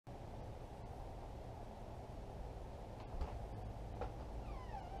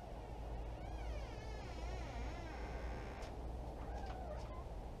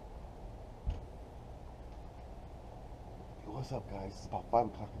What's up, guys? It's about 5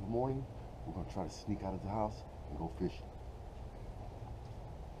 o'clock in the morning. We're gonna try to sneak out of the house and go fishing.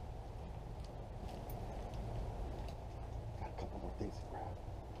 Got a couple more things to grab.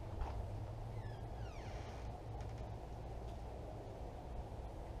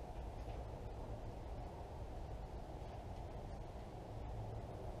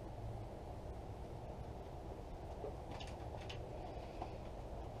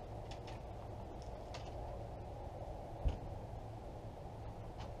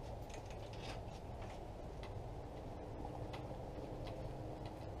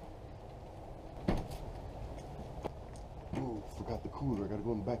 Ooh, forgot the cooler. I gotta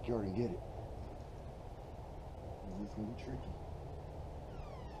go in the backyard and get it. This is gonna be tricky.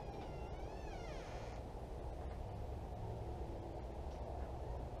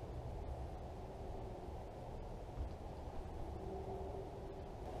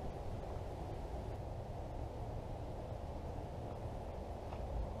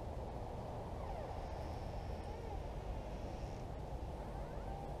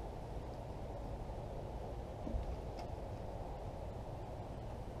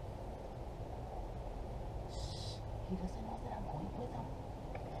 He doesn't know that I'm going with him.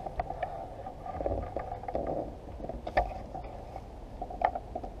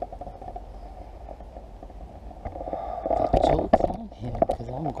 The joke's on him because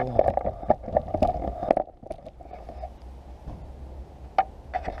I'm going.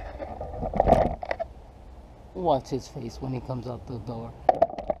 Watch his face when he comes out the door.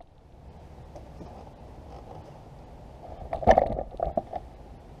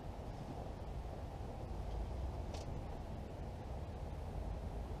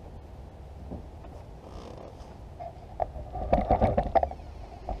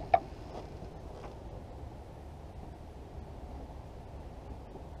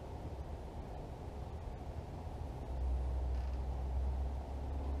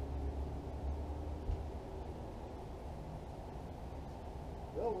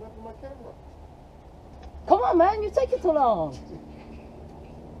 Yo, what happened to my camera? Come on, man, you're taking too long.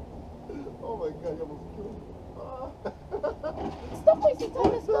 Oh my god, you almost killed me. Stop wasting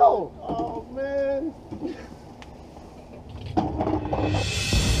time, let's go. Oh man.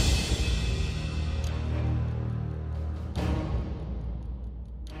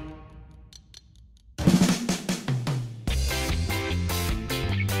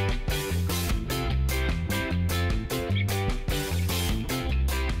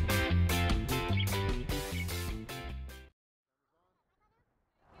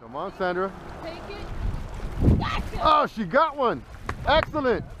 Come on, Sandra. Take it. Gotcha. Oh, she got one.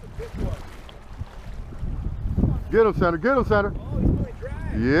 Excellent. Get him, Sandra. Get him, Sandra. Oh, he's really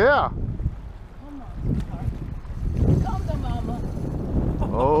dry. Yeah. Come on, come to mama.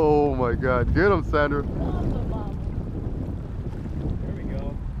 Oh my God. Get him, Sandra. Come to mama. There we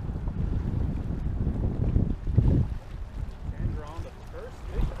go. Sandra on the first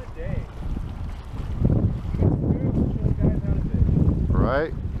fish of the day. Show guys how to fish.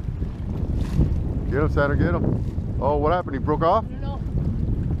 Right. Get him, Sandra. Get him. Oh, what happened? He broke off? No.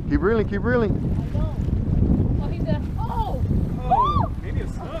 Keep reeling. Keep reeling. I know. Oh, he's a. Oh! Oh, maybe a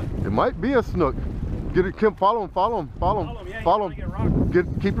snook. It might be a snook. Get it, Kim. Follow him. Follow him. Follow him. Yeah, Follow you him. wanna get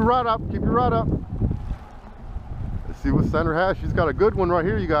rocked. Keep your rod up. Keep your rod up. Let's see what Sandra has. She's got a good one right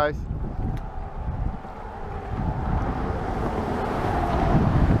here, you guys.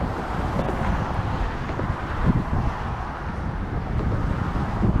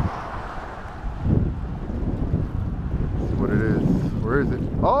 Let's see what it is. Where is it?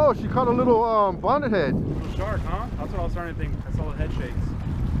 Oh, she caught a little bonnet head. Little shark, huh? That's what I was starting to think. I saw the head shakes.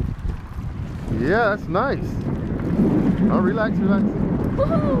 Yeah, that's nice. Oh, relax, relax.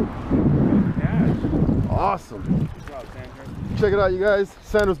 Woohoo! Cash. Awesome. Good job, Sandra. Check it out, you guys.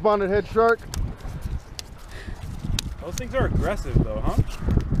 Sandra's bonnet head shark. Those things are aggressive, though, huh?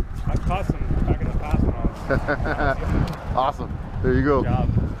 I caught some back in the past when I was. Awesome. There you go. Good job.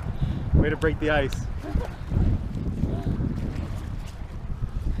 Way to break the ice.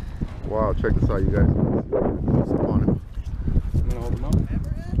 Wow, check this out, you guys. Close up on it. I'm gonna hold them up. Is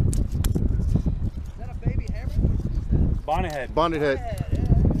that a baby hammer? What is that? Bonnet head. Bonnet head. Yeah,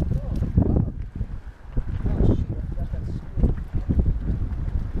 cool.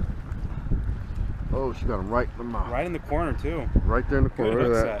 Wow. Oh, she got him right in the mouth. Right in the corner, too. Right there in the Good corner. hook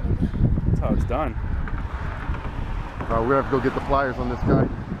Look at set. That's how it's done. that. We're gonna have to go get the pliers on this guy.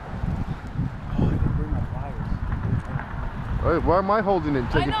 Oh, I didn't bring my pliers. Hey, why am I holding it and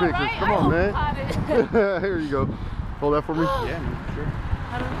taking pictures? Right? Come on, man. Here you go. Hold that for me. Yeah, man, sure.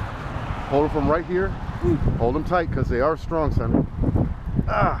 Hold them from right here. Hold them tight because they are strong, Sandra.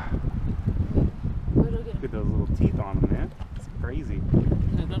 Ah. Look at those little teeth on them, man. crazy.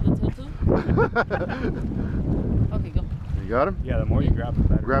 I got the tattoo? Okay, go. You got him? Yeah, the more you grab, the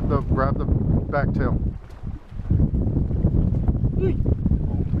better. Grab the back tail. Oh man.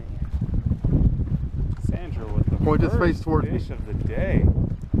 Sandra with the Point his first face towards me. fish of the day.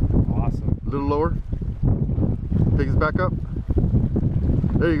 Awesome. A little lower. Pick his back up.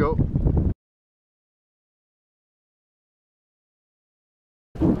 There you go.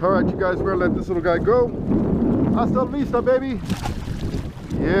 All right, you guys, we're gonna let this little guy go. Hasta la vista, baby.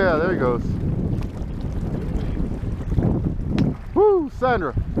 Yeah, there he goes. Woo,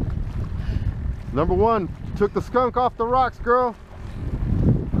 Sandra. Number one, took the skunk off the rocks, girl.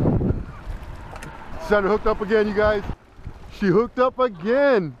 Sandra hooked up again, you guys. She hooked up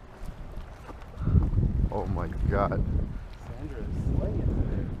again. Oh my God. Sandra is slaying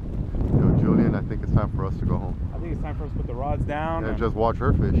Yo, Julian, I think it's time for us to go home. today. I think it's time for us to put the rods down And and just watch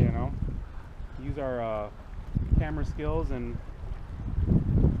her fish. you know, use our camera skills and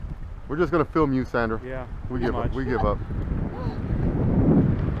We're just gonna film you, Sandra. yeah. We pretty give up. much. We give up.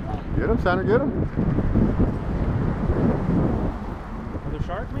 Get him, Sandra. Get him. Another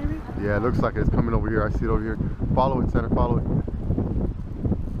shark maybe? Yeah, it looks like it's coming over here. I see it over here. Follow it, Sandra. Follow it.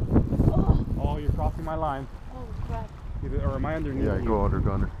 Oh, you're crossing my line. Oh, crap. Either, or am I underneath? Yeah, you? go under,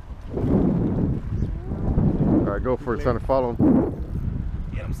 go under. All right, go for it, Sandra. Follow him.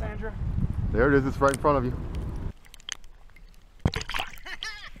 Get him, Sandra. There it is. It's right in front of you.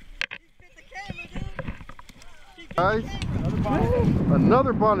 Guys, Another bonnet.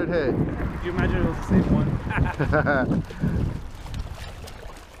 another bonnet head. Could you imagine it was the same one?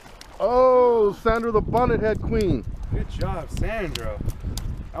 Oh, Sandra, the bonnet head queen. Good job, Sandra.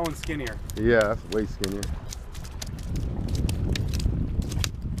 That one's skinnier. Yeah, that's way skinnier.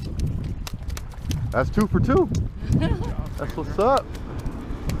 That's 2 for 2. That's what's up.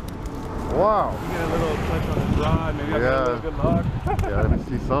 Wow. You get a little touch on the rod, maybe I'll get a Yeah. little good luck. Yeah, let me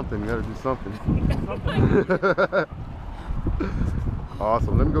see something. You gotta do something.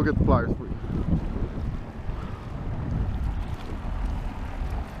 Awesome. Let me go get the pliers for you.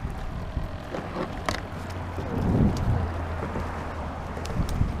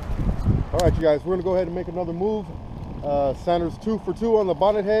 All right, you guys, we're gonna go ahead and make another move. Sandra's 2 for 2 on the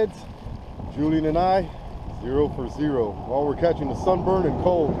bonnet heads. Julian and I, 0 for 0. While we're catching the sunburn and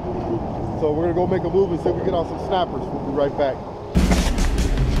cold. So we're gonna go make a move and see if we get on some snappers. We'll be right back.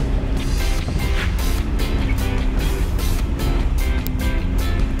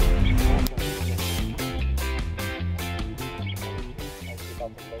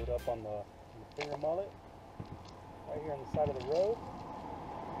 About to load up on the finger mullet right here on the side of the road.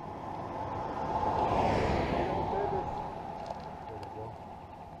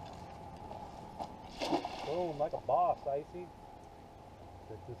 Boom, like a boss, Icy.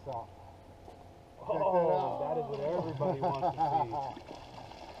 Check this out. Oh, that is what everybody wants to see.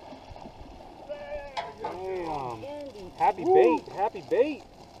 Damn. Happy bait, happy bait.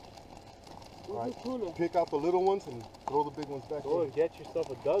 All right, pick out the little ones and throw the big ones back Go in. and get yourself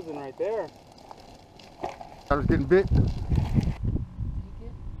a dozen right there. Sandra's getting bit.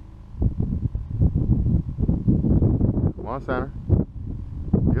 Come on, Sandra.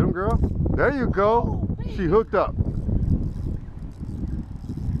 Get him, girl. There you go. She hooked up.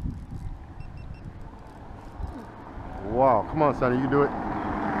 Wow. Come on, Sandra. You can do it.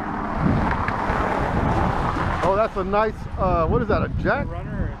 Oh, that's a nice, what is that, a jack?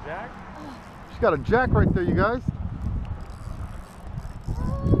 Runner or a jack? She's got a jack right there, you guys.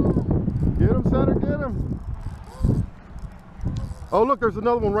 Get him, Sandra. Get him. Oh, look, there's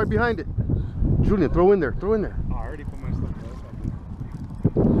another one right behind it. Julian, throw in there. Throw in there. Oh, I already put my stuff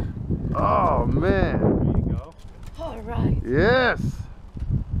there. Oh, man. There you go. All right. Yes.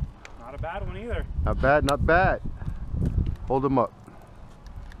 Not a bad one either. Not bad, not bad. Hold them up.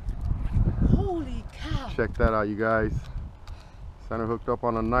 Holy cow. Check that out, you guys. Sandra hooked up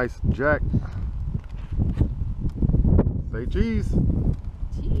on a nice jack. Say cheese.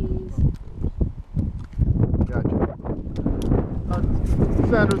 Cheese. Gotcha.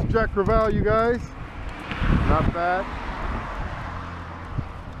 Sandra's Jack Crevalle, you guys. Not bad.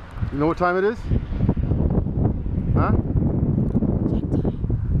 You know what time it is? Huh?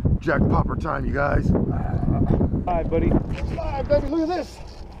 Jack Popper time, you guys. Hi, buddy. Hi, baby, look at this.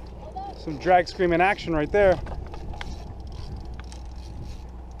 Some drag screaming action right there.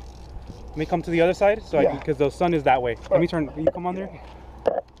 Let me come to the other side, so Yeah. because the sun is that way. Let me turn. Can you come on there?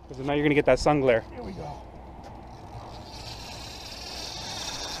 Because now you're gonna get that sun glare. Here we go.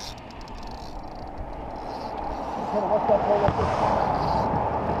 Watch that pole up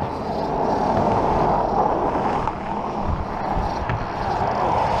there.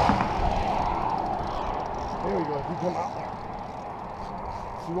 There we go. If you come out there.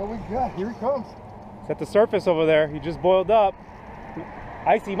 see what we got. Here he comes. It's at the surface over there. He just boiled up.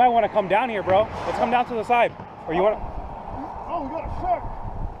 Icy, you might want to come down here, bro. Let's come down to the side. Or you want to... Oh, we got a shark.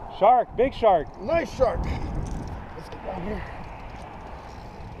 Shark, big shark. Nice shark. Let's get down here.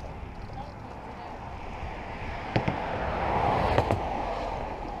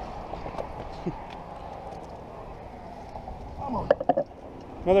 Come on.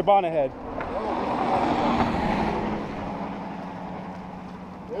 Another bonnet head.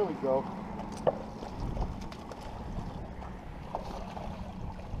 There we go.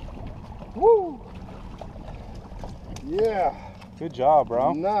 Woo! Yeah. Good job,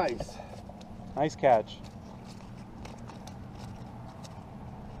 bro. Nice. Nice catch.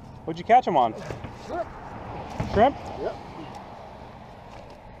 What'd you catch him on? Shrimp. Shrimp? Yep.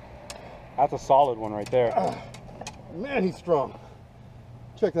 That's a solid one right there. Man, he's strong.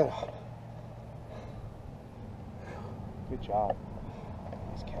 Check that out. Good job.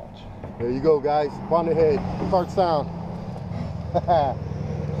 Nice catch. There you go, guys. Bonnet head. Shark sound.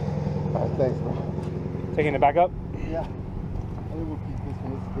 All right, thanks, bro. Taking it back up? Yeah. I think we'll keep this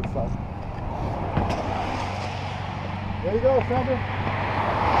one. This is a good size. There you go, Sandra.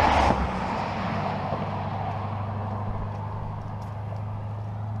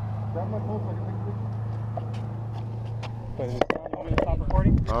 Grab my phone so I can take a picture. You want me to stop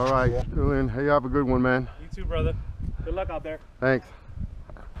recording? All right, Julian. Hey, have a good one, man. You too, brother. Good luck out there. Thanks.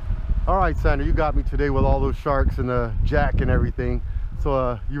 All right, Sandra, you got me today with all those sharks and the jack and everything.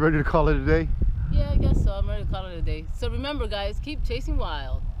 So, you ready to call it a day? Yeah, I guess so. I'm ready to call it a day. So remember, guys, keep chasing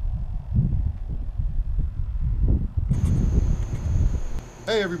wild.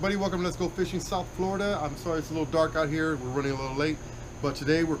 Hey everybody, welcome to Let's Go Fishing South Florida. I'm sorry it's a little dark out here. We're running a little late, but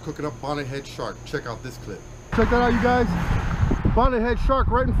today we're cooking up bonnet head shark. Check out this clip. Check that out, you guys. Bonnet head shark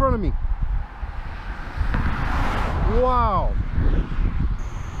right in front of me. Wow.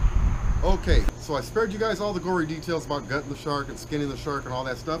 Okay, so I spared you guys all the gory details about gutting the shark and skinning the shark and all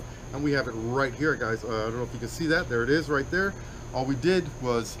that stuff, and we have it right here, guys. I don't know if you can see that. There it is right there. All we did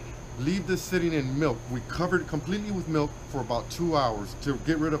was leave this sitting in milk. We covered it completely with milk for about 2 hours to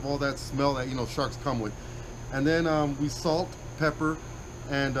get rid of all that smell that, you know, sharks come with. And then we salt, pepper,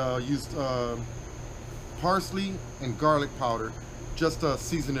 and used parsley and garlic powder just to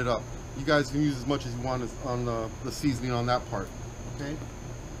season it up. You guys can use as much as you want on the seasoning on that part. Okay.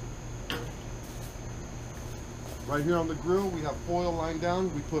 Right here on the grill, we have foil lined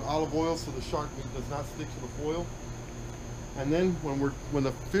down. We put olive oil so the shark meat does not stick to the foil. And then when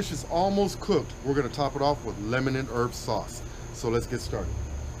the fish is almost cooked, we're gonna top it off with lemon and herb sauce. So let's get started.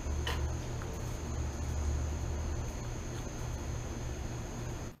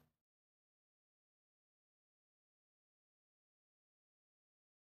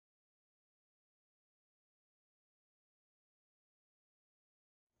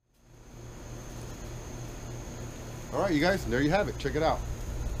 All right, you guys, and there you have it. Check it out.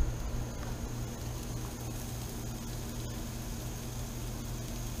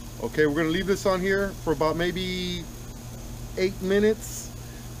 Okay, we're gonna leave this on here for about maybe 8 minutes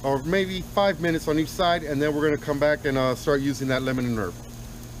or maybe 5 minutes on each side, and then we're gonna come back and start using that lemon and herb.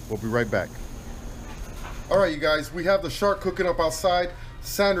 We'll be right back. All right, you guys, we have the shark cooking up outside.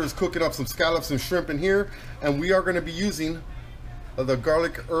 Sandra is cooking up some scallops and shrimp in here, and we are gonna be using the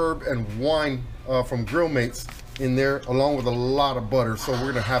garlic, herb, and wine from Grill Mates in there, along with a lot of butter. So we're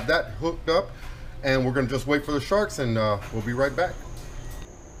gonna have that hooked up, and we're gonna just wait for the sharks, and we'll be right back.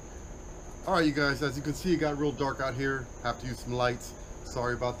 All right, you guys, as you can see, it got real dark out here. Have to use some lights.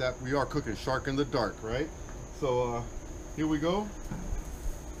 Sorry about that. We are cooking shark in the dark, right? So here we go.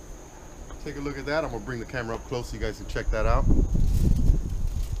 Take a look at that. I'm gonna bring the camera up close so you guys can check that out.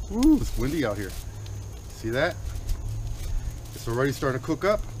 Ooh, it's windy out here. See that? It's already starting to cook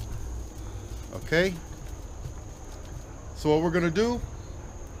up. Okay. So what we're gonna do,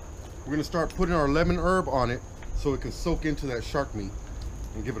 we're gonna start putting our lemon herb on it so it can soak into that shark meat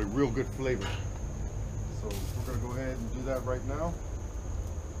and give it a real good flavor. So we're gonna go ahead and do that right now.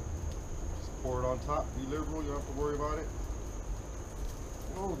 Just pour it on top. Be liberal, you don't have to worry about it.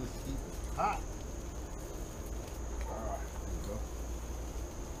 Oh, this heat is hot. All right, there you go.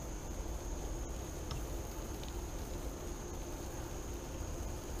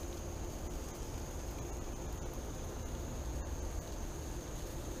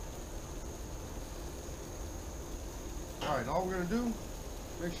 All right, all we're gonna do,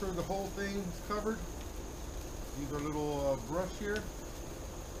 make sure the whole thing is covered. Use our little brush here.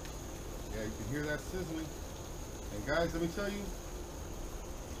 Yeah, you can hear that sizzling. And guys, let me tell you,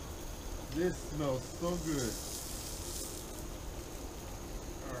 this smells so good.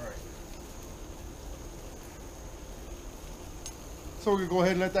 All right. So we're gonna go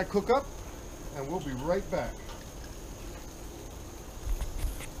ahead and let that cook up, and we'll be right back.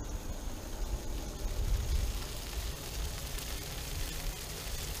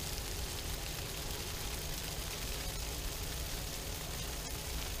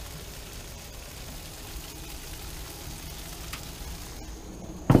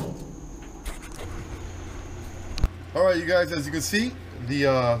 All right, you guys, as you can see,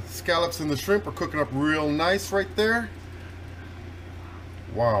 the scallops and the shrimp are cooking up real nice right there.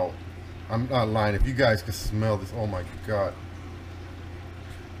 Wow, I'm not lying. If you guys can smell this, oh my God.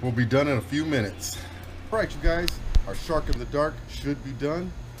 We'll be done in a few minutes. All right, you guys, our shark in the dark should be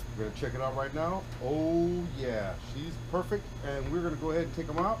done. We're gonna check it out right now. Oh yeah, she's perfect. And we're gonna go ahead and take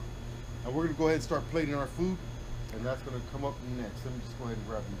them out. And we're gonna go ahead and start plating our food. And that's gonna come up next. Let me just go ahead and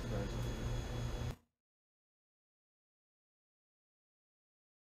grab these guys.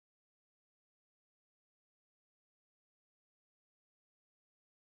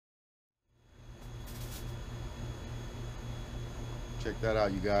 Check that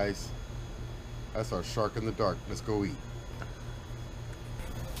out, you guys. That's our shark in the dark. Let's go eat.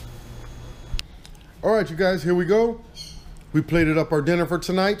 All right, you guys, here we go. We plated up our dinner for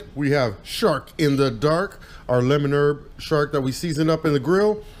tonight. We have shark in the dark, our lemon herb shark that we seasoned up in the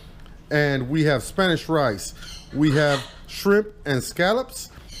grill. And we have Spanish rice. We have shrimp and scallops.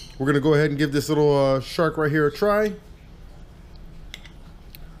 We're gonna go ahead and give this little shark right here a try.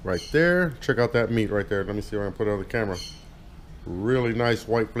 Right there. Check out that meat right there. Let me see if I can put it on the camera. Really nice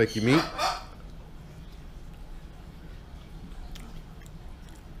white flaky meat.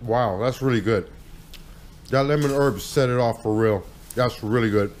 Wow, that's really good. That lemon herb set it off for real. That's really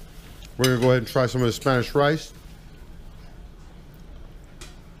good. We're gonna go ahead and try some of the Spanish rice.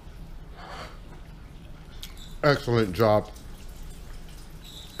 Excellent job.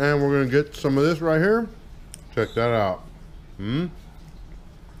 And we're gonna get some of this right here. Check that out.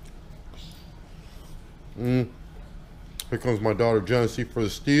 Here comes my daughter Genesee for the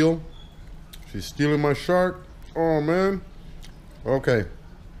steal. She's stealing my shark. Oh man. Okay.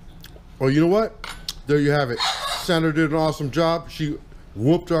 Well, you know what? There you have it. Sandra did an awesome job. She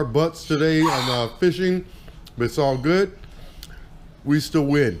whooped our butts today on fishing, but it's all good. We still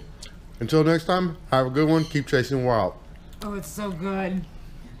win. Until next time, have a good one. Keep chasing wild. Oh, it's so good.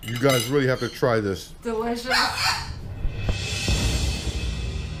 You guys really have to try this. Delicious.